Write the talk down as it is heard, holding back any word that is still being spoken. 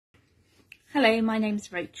Hello, my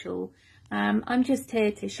name's Rachel. I'm just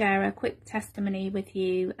here to share a quick testimony with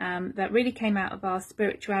you that really came out of our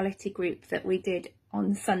spirituality group that we did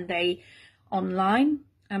on Sunday online.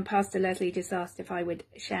 And Pastor Leslie just asked if I would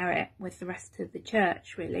share it with the rest of the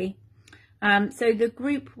church, really. So the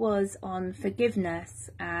group was on forgiveness,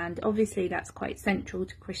 and obviously that's quite central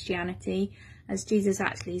to Christianity, as Jesus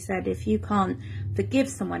actually said, if you can't forgive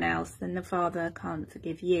someone else, then the Father can't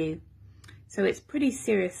forgive you. So it's pretty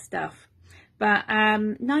serious stuff. But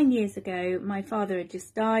 9 years ago, my father had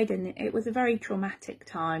just died, and it was a very traumatic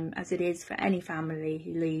time, as it is for any family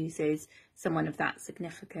who loses someone of that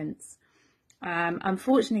significance.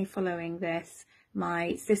 Unfortunately, following this,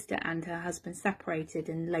 my sister and her husband separated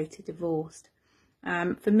and later divorced.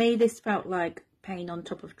 For me, this felt like pain on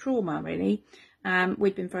top of trauma, really.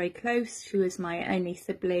 We'd been very close. She was my only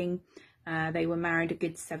sibling. They were married a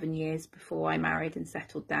good 7 years before I married and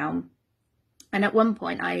settled down. And at one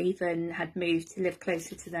point, I even had moved to live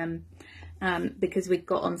closer to them because we'd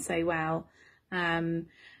got on so well.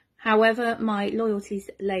 However, my loyalties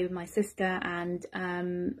lay with my sister, and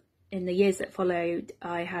in the years that followed,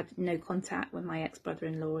 I had no contact with my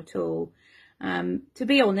ex-brother-in-law at all. To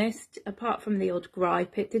be honest, apart from the odd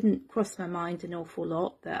gripe, it didn't cross my mind an awful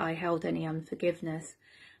lot that I held any unforgiveness.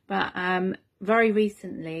 But very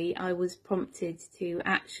recently, I was prompted to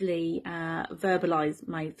actually verbalise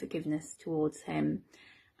my forgiveness towards him.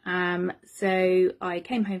 So I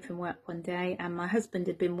came home from work one day, and my husband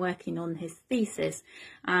had been working on his thesis,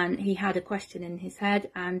 and he had a question in his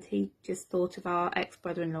head, and he just thought of our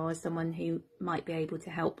ex-brother-in-law as someone who might be able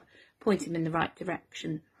to help point him in the right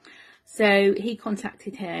direction. So he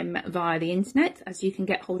contacted him via the internet, as you can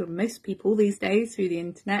get hold of most people these days through the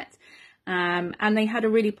internet. And they had a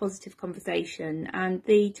really positive conversation, and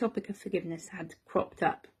the topic of forgiveness had cropped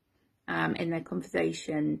up in their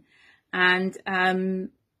conversation, and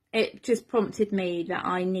it just prompted me that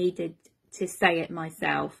I needed to say it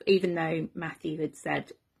myself, even though Matthew had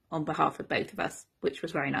said on behalf of both of us, which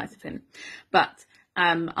was very nice of him. But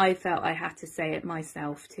I felt I had to say it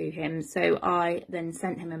myself to him, so I then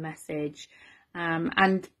sent him a message,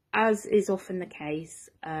 and as is often the case,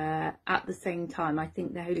 at the same time, I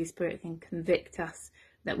think the Holy Spirit can convict us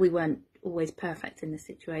that we weren't always perfect in the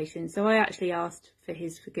situation. So I actually asked for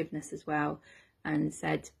his forgiveness as well, and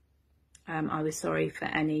said I was sorry for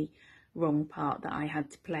any wrong part that I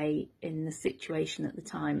had to play in the situation at the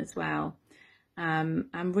time as well.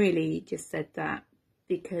 And really just said that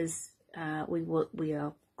because we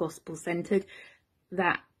are gospel-centred,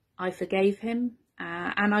 that I forgave him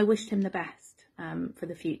and I wished him the best for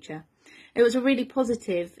the future. It was a really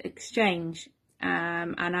positive exchange,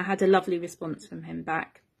 and I had a lovely response from him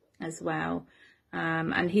back as well,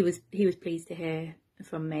 and he was pleased to hear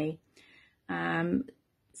from me.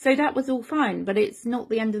 So that was all fine, but it's not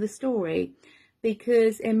the end of the story,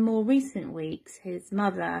 because in more recent weeks his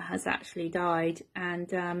mother has actually died,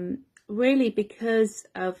 and really because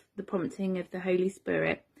of the prompting of the Holy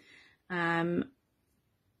Spirit,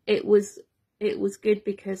 it was good,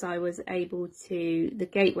 because I was able to, the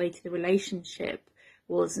gateway to the relationship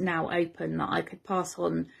was now open, that I could pass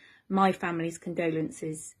on my family's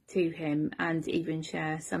condolences to him and even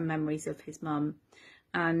share some memories of his mum.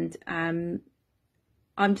 And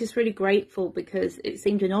I'm just really grateful, because it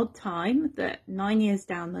seemed an odd time that 9 years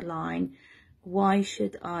down the line, why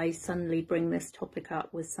should I suddenly bring this topic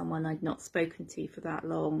up with someone I'd not spoken to for that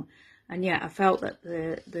long? And yet I felt that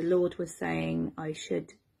the Lord was saying I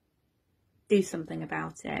should do something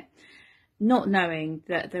about it, not knowing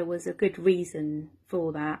that there was a good reason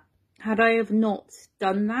for that. Had I have not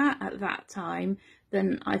done that at that time,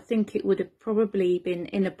 then I think it would have probably been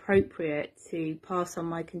inappropriate to pass on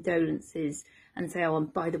my condolences and say, oh,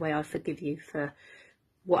 and by the way, I forgive you for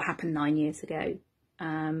what happened 9 years ago.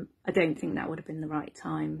 I don't think that would have been the right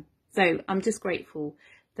time. So I'm just grateful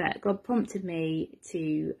that God prompted me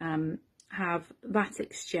to have that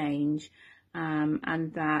exchange,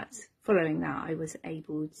 and that following that I was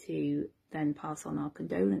able to then pass on our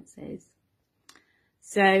condolences.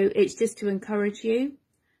 So it's just to encourage you.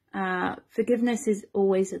 Forgiveness is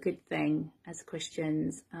always a good thing as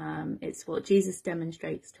Christians. It's what Jesus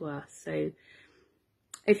demonstrates to us. So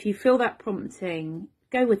if you feel that prompting,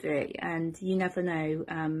 go with it, and you never know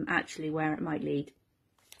actually where it might lead.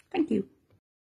 Thank you.